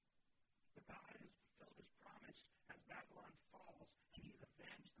 But God has fulfilled His promise as Babylon falls, and He's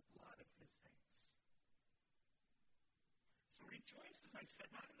avenged the blood of His saints. So rejoice, as I said,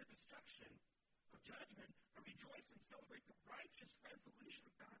 not in the destruction of judgment, but rejoice and celebrate the righteous resolution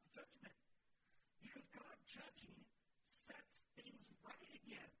of God's judgment. Because God judging sets things right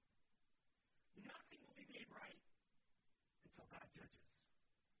again. Nothing will be made right until God judges.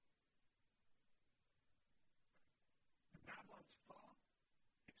 And Babylon's fall,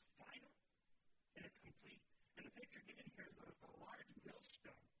 it's final and it's complete. And the picture given here is of a large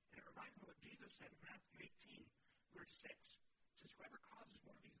millstone. And it reminds me of what Jesus said in Matthew 18, verse 6. It says, whoever causes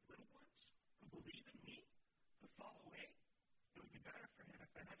one of these little ones who believe in me to fall away, it would be better for him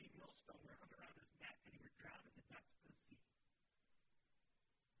if a heavy millstone were hung around his neck and he were drowned in the depths of the sea.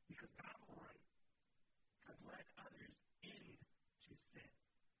 Because Babylon has led others into sin.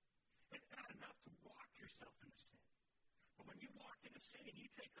 It's not enough to walk yourself into sin. But when you walk into sin and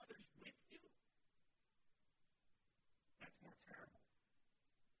you take others with you, that's more terrible.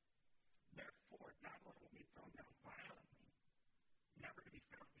 Therefore, Babylon will be thrown down violently, never to be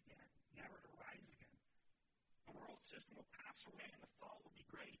found again, never to rise again. The world system will pass away and the fall will be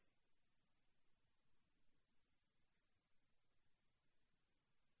great.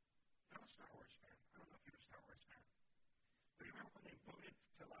 I'm a Star Wars fan. I don't know if you're a Star Wars fan. But you remember when they voted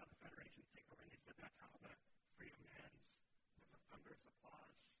to allow the Federation to take over and they said that's how the freedom ends, with a thunderous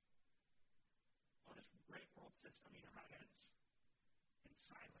applause. Well, this great world system, you know how it ends? In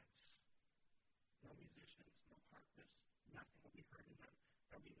silence. No musicians, no harpists, nothing will be heard in them.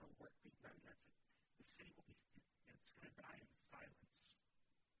 There'll be no work being done. That's it. The city will be, it's going to die in silence.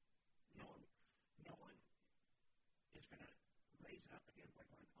 No one is going to raise it up again by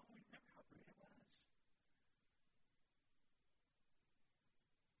going, oh, remember how great it was?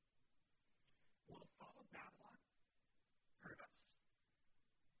 Will the fall of Babylon hurt us?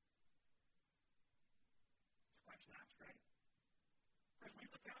 It's a question asked, right? Because we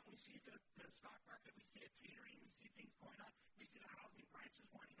look out and we see the stock market, we see it teetering, we see things going on, we see the housing prices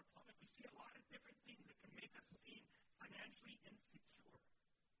wanting to plummet, we see a lot of different things that can make us seem financially insecure.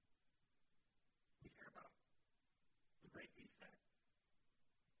 We hear about the Great Reset.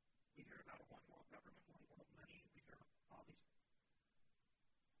 We hear about a one world government, one world money. We hear all these things.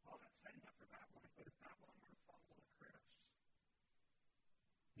 All that's setting up for Babylon, but if Babylon were to fall, will it hurt us?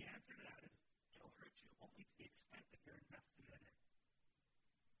 The answer to that is it'll hurt you only to the extent that you're invested in it.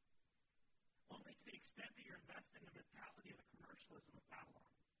 Only to the extent that you're invested in the mentality of the commercialism of Babylon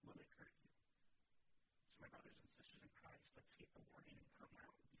will it hurt you. So my brothers and sisters in Christ, let's heed the warning and come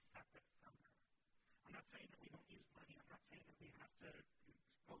out and be separate from her. I'm not saying that we don't use money. I'm not saying that we have to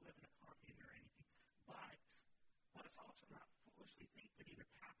go live in a commune or anything. But let us also not foolishly think that either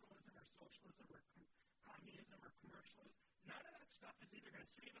capitalism or socialism or communism or commercialism, none of that stuff is either going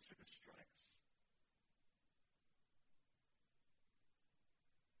to save us or destroy us.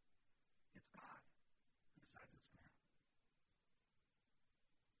 It's God who decides what's going to happen.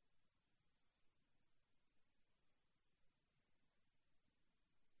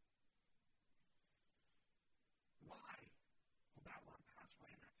 Why will Babylon pass away?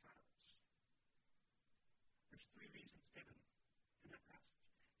 there's three reasons given in that passage.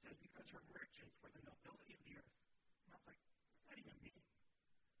 It says, because her riches were the nobility of the earth. And I was like, what's that even mean?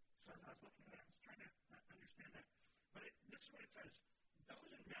 So as I was looking at it, I was trying to understand that. But this is what it says.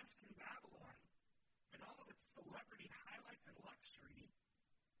 Those invest in Babylon and all of its celebrity highlights and luxury,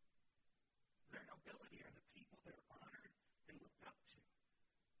 their nobility are the people they're honored and looked up to.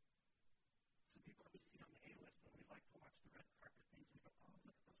 So people that we see on the A-list when we like to watch the red carpet things, we go, oh,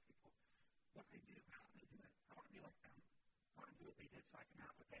 look at those people. What they do, how do they do it? I want to be like them. I want to do what they did so I can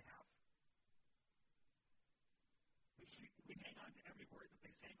have what they have. We hang on to every word that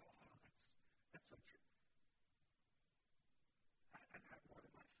they say and go, oh, that's so true. I've had more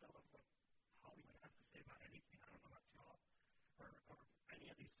than my fill of what Hollywood has to say about anything. I don't know about y'all or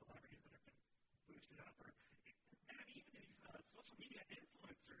any of these celebrities that have been boosted up. And even these social media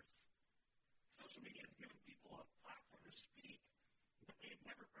influencers. Social media has given people a platform to speak that they've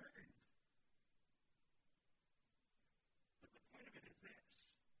never earned. But the point of it is this.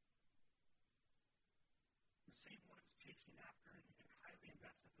 The same ones chasing after and highly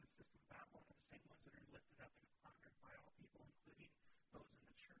invested in the system of Babylon are the same ones that are lifted up and honored by all people, including those in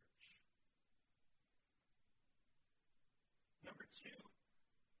the church. Number two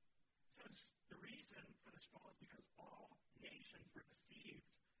says the reason for this fall is because all nations were deceived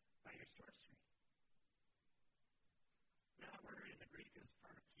by your sorcery. Now, that word in the Greek is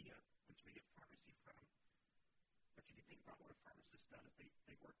pharmakia, which we get pharmacy from. But if you think about what a pharmacist does,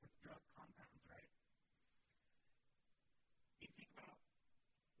 they work with drug compounds, right? You think about,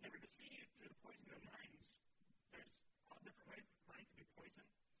 they were deceived through the poison of their minds. There's all different ways that the mind can be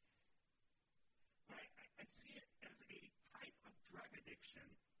poisoned. But I see it as a type of drug addiction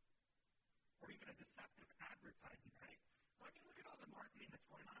or even a deceptive advertising, right? Well, I mean, look at all the marketing that's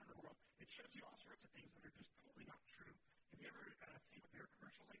going on in the world. It shows you all sorts of things that are just totally not true. Have you ever seen a beer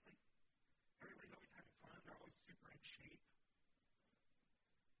commercial lately? Everybody's always having fun. They're always super in shape.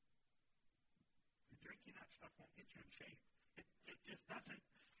 Drinking that stuff won't get you in shape. It just doesn't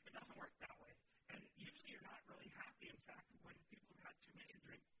work that way. And usually you're not really happy. In fact, when people have had too many to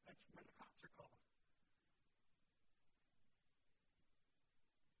drink, that's when the cops are called.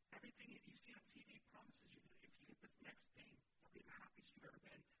 Everything that you see on TV promises you that if you get this next thing, you'll be the happiest you've ever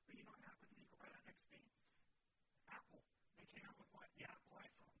been. But you know what happens when you go buy that next thing? Apple. They came out with what? The Apple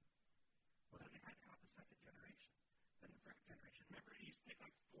iPhone. Well, then they had to have the second generation. Then the third generation. Remember, it used to take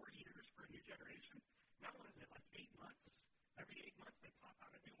like 4 years for a new generation? Now what is it, like 8 months? Every 8 months they pop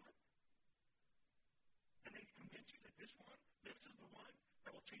out a new one? And they convince you that this is the one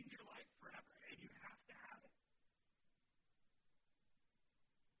that will change your life forever, and you have to have it.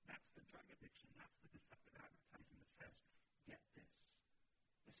 That's the drug addiction. That's the deceptive advertising that says, get this.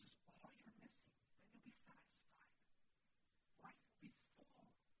 This is all you're missing. Then you'll be satisfied. Life will be full.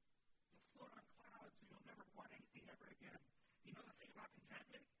 You'll float on clouds, and you'll never want anything ever again. You know the thing about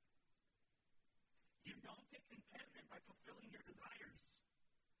contentment? You don't get contentment by fulfilling your desires.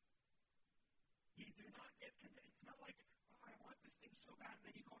 You do not get content. It's not like, oh, I want this thing so bad, and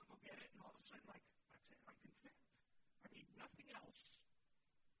then you go and go get it, and all of a sudden, like, that's it, I'm content. I need nothing else.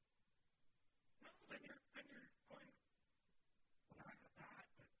 No, then you're going, well, now I got that,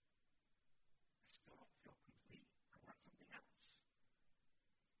 but I still don't feel complete. I want something else.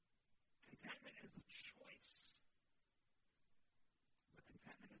 Contentment is a choice. But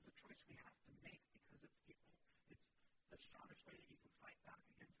contentment is a choice we have to make because it's the strongest way that you can fight back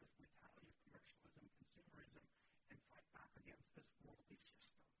against this mentality of commercialism, consumerism, and fight back against this worldly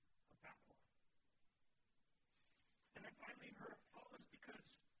system of Babylon. And then finally, her fall is because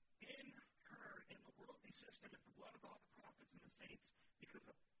in the worldly system, is the blood of all the prophets and the saints, because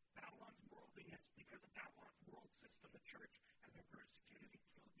of Babylon's worldliness, because of Babylon's world system, the church has been persecuted and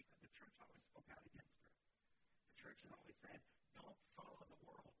killed because the church always spoke out against her. The church has always said, don't follow the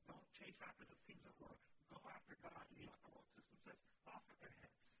world. Don't chase after the things of the world. Go after God. And you know what the world system says? Off with their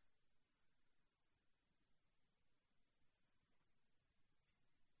heads.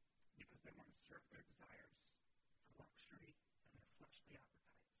 Because they want to serve their desires for luxury and their fleshly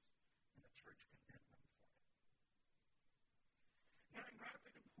appetites. And the church condemned them for it. Now, in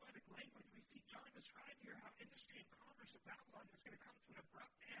graphic and poetic language, we see John describe here how industry and commerce of Babylon is going to come to an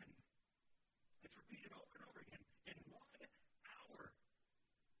abrupt end. It's repeated over and over again. In 1 hour,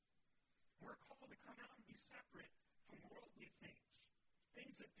 we're called to come out and be separate from worldly things,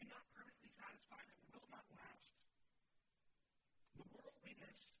 things that do not permanently satisfy, that will not last. The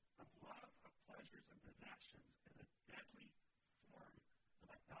worldliness of love, of pleasures, and possessions is a deadly form of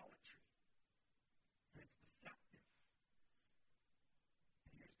idolatry. And it's deceptive.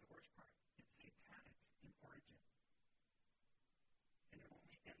 And here's the worst part. It's satanic in origin. And it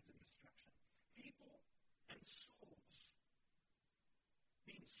only ends in destruction. People and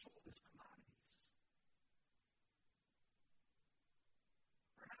sold as commodities.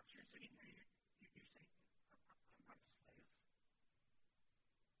 Perhaps you're sitting here, you say, I'm not a slave.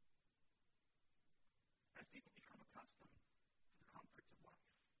 As people become accustomed to the comforts of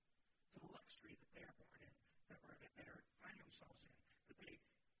life, to the luxury that they are born in, that they find themselves in, that they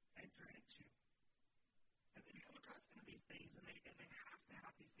enter into, as they become accustomed to these things, and they have to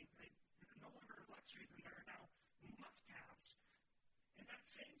have these things, they're no longer luxuries, and they're now must-haves. In that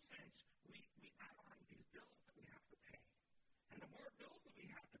same sense, we add on these bills that we have to pay. And the more bills that we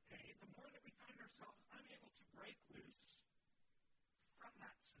have to pay, the more that we find ourselves unable to break loose from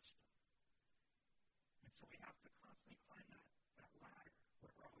that system. And so we have to constantly climb that ladder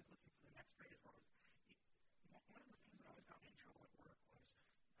where we're always looking for the next raise. One of the things that always got me in trouble at work was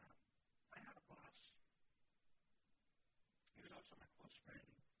I had a boss. He was also my close friend,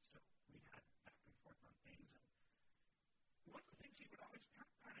 so we had back and forth on things. And one of the things he would always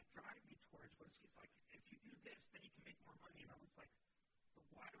kind of drive me towards was he's like, if you do this, then you can make more money. And I was like, but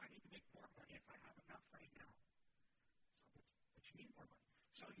why do I need to make more money if I have enough right now? So, but you need more money.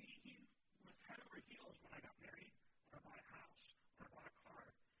 So he was head over heels when I got married, when I bought a house, when I bought a car.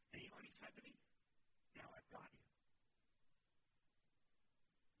 And you know what he said to me? Now I've got you.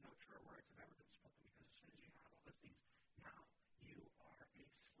 No truer words have ever been spoken, because as soon as you have all those things, now you are a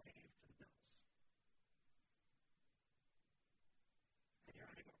slave to the bills. And you're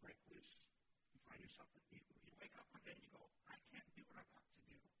unable to break loose. You find yourself, you wake up one day and you go, I can't do what I want to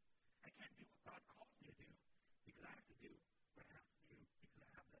do. I can't do what God calls me to do, because I have to do what I have to do because I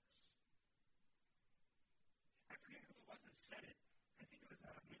have this. I forget who it was that said it. I think it was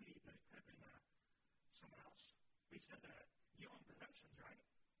maybe, but it could have been someone else. We said, you own possessions, right?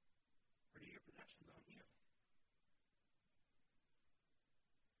 Or do your possessions own you?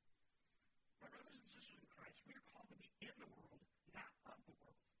 My brothers and sisters in Christ, we are called to be in the world, not of the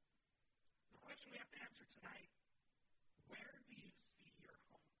world. The question we have to answer tonight, where do you see your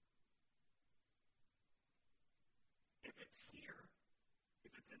home? If it's here,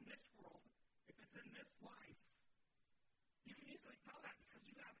 if it's in this world, if it's in this life, you can easily tell that because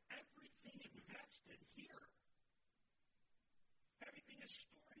you have everything invested here. Everything is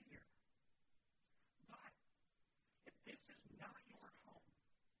stored here. But if this is not your home,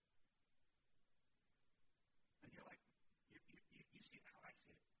 and you're like, you see how I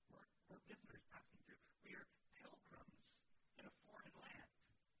see it. We're visitors passing through. We are pilgrims in a foreign land.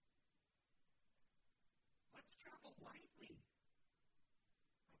 Let's travel lightly.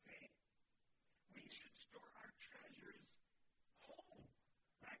 Okay? We should store our treasures home,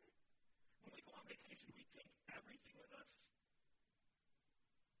 right? When we go on vacation, we take everything with us.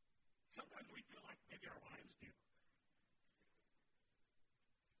 Sometimes we feel like maybe our wives do.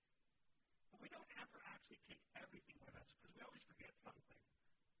 But we don't ever actually take everything with us because we always forget something.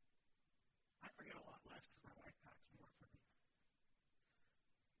 I forget a lot less because my wife packs more for me.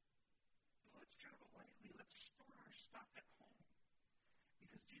 But let's travel lightly. Let's store our stuff at home.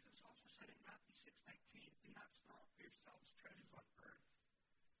 Because Jesus also said in Matthew 6:19, do not store up for yourselves treasures on earth,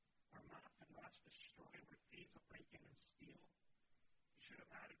 where moth and rust destroy, where thieves will break in and steal. You should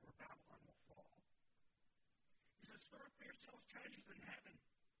have added where Babylon will fall. He says, store up for yourselves treasures in heaven.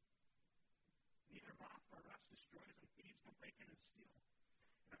 Neither moth nor rust destroys, and thieves don't break in and steal.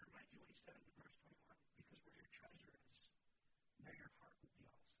 And I remind you what he said in verse 21, because where your treasure is, there your heart will be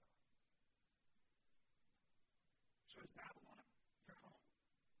also. So is Babylon your home?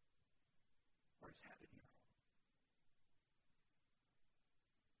 Or is heaven your home?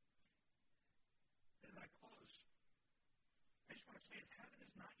 As I close, I just want to say, if heaven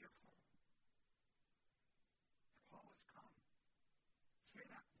is not your home, the call has come. Hear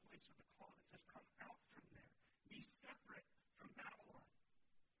that voice of the call that says, come out from there. Be separate from Babylon.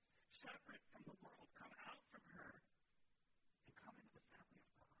 Separate from the world. Come out from her and come into the family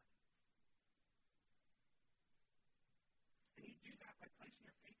of God. And you do that by placing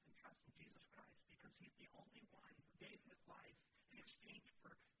your faith and trust in Jesus Christ, because he's the only one who gave his life in exchange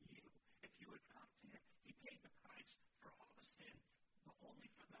for you. If you would come to him, he paid the price for all the sin, but only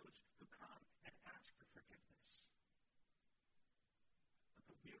for those who come and ask for forgiveness. But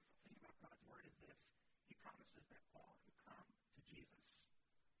the beautiful thing about God's word is this. He promises that all who come to Jesus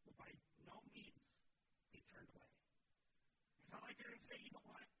will by no means be turned away. It's not like you're going to say, you know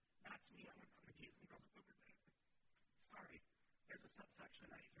what, that's me, I'm going to come to Jesus, and he goes, sorry, there's a subsection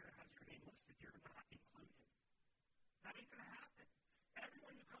right here that has your name listed, you're not included. That ain't going to happen.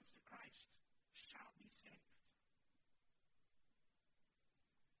 Everyone who comes to Christ shall be saved.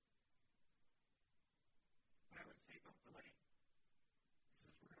 But I would say don't delay. Because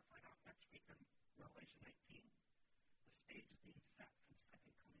as we're going to find out next week in Revelation 19, the stage is being set for the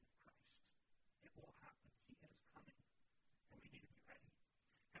second coming.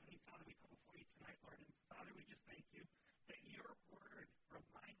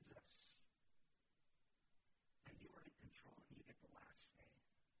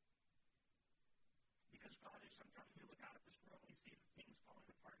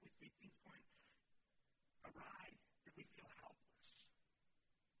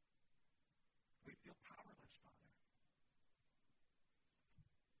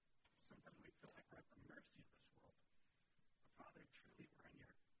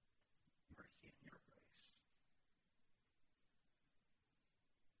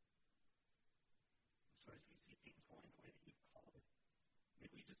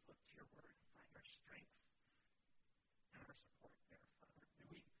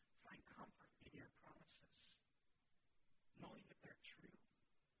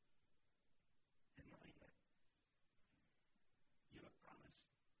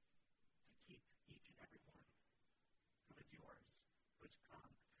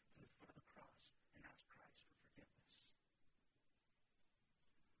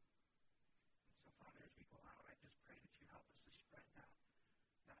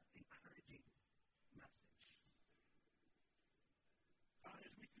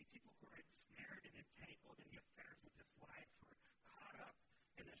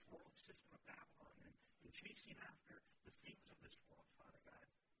 chasing after the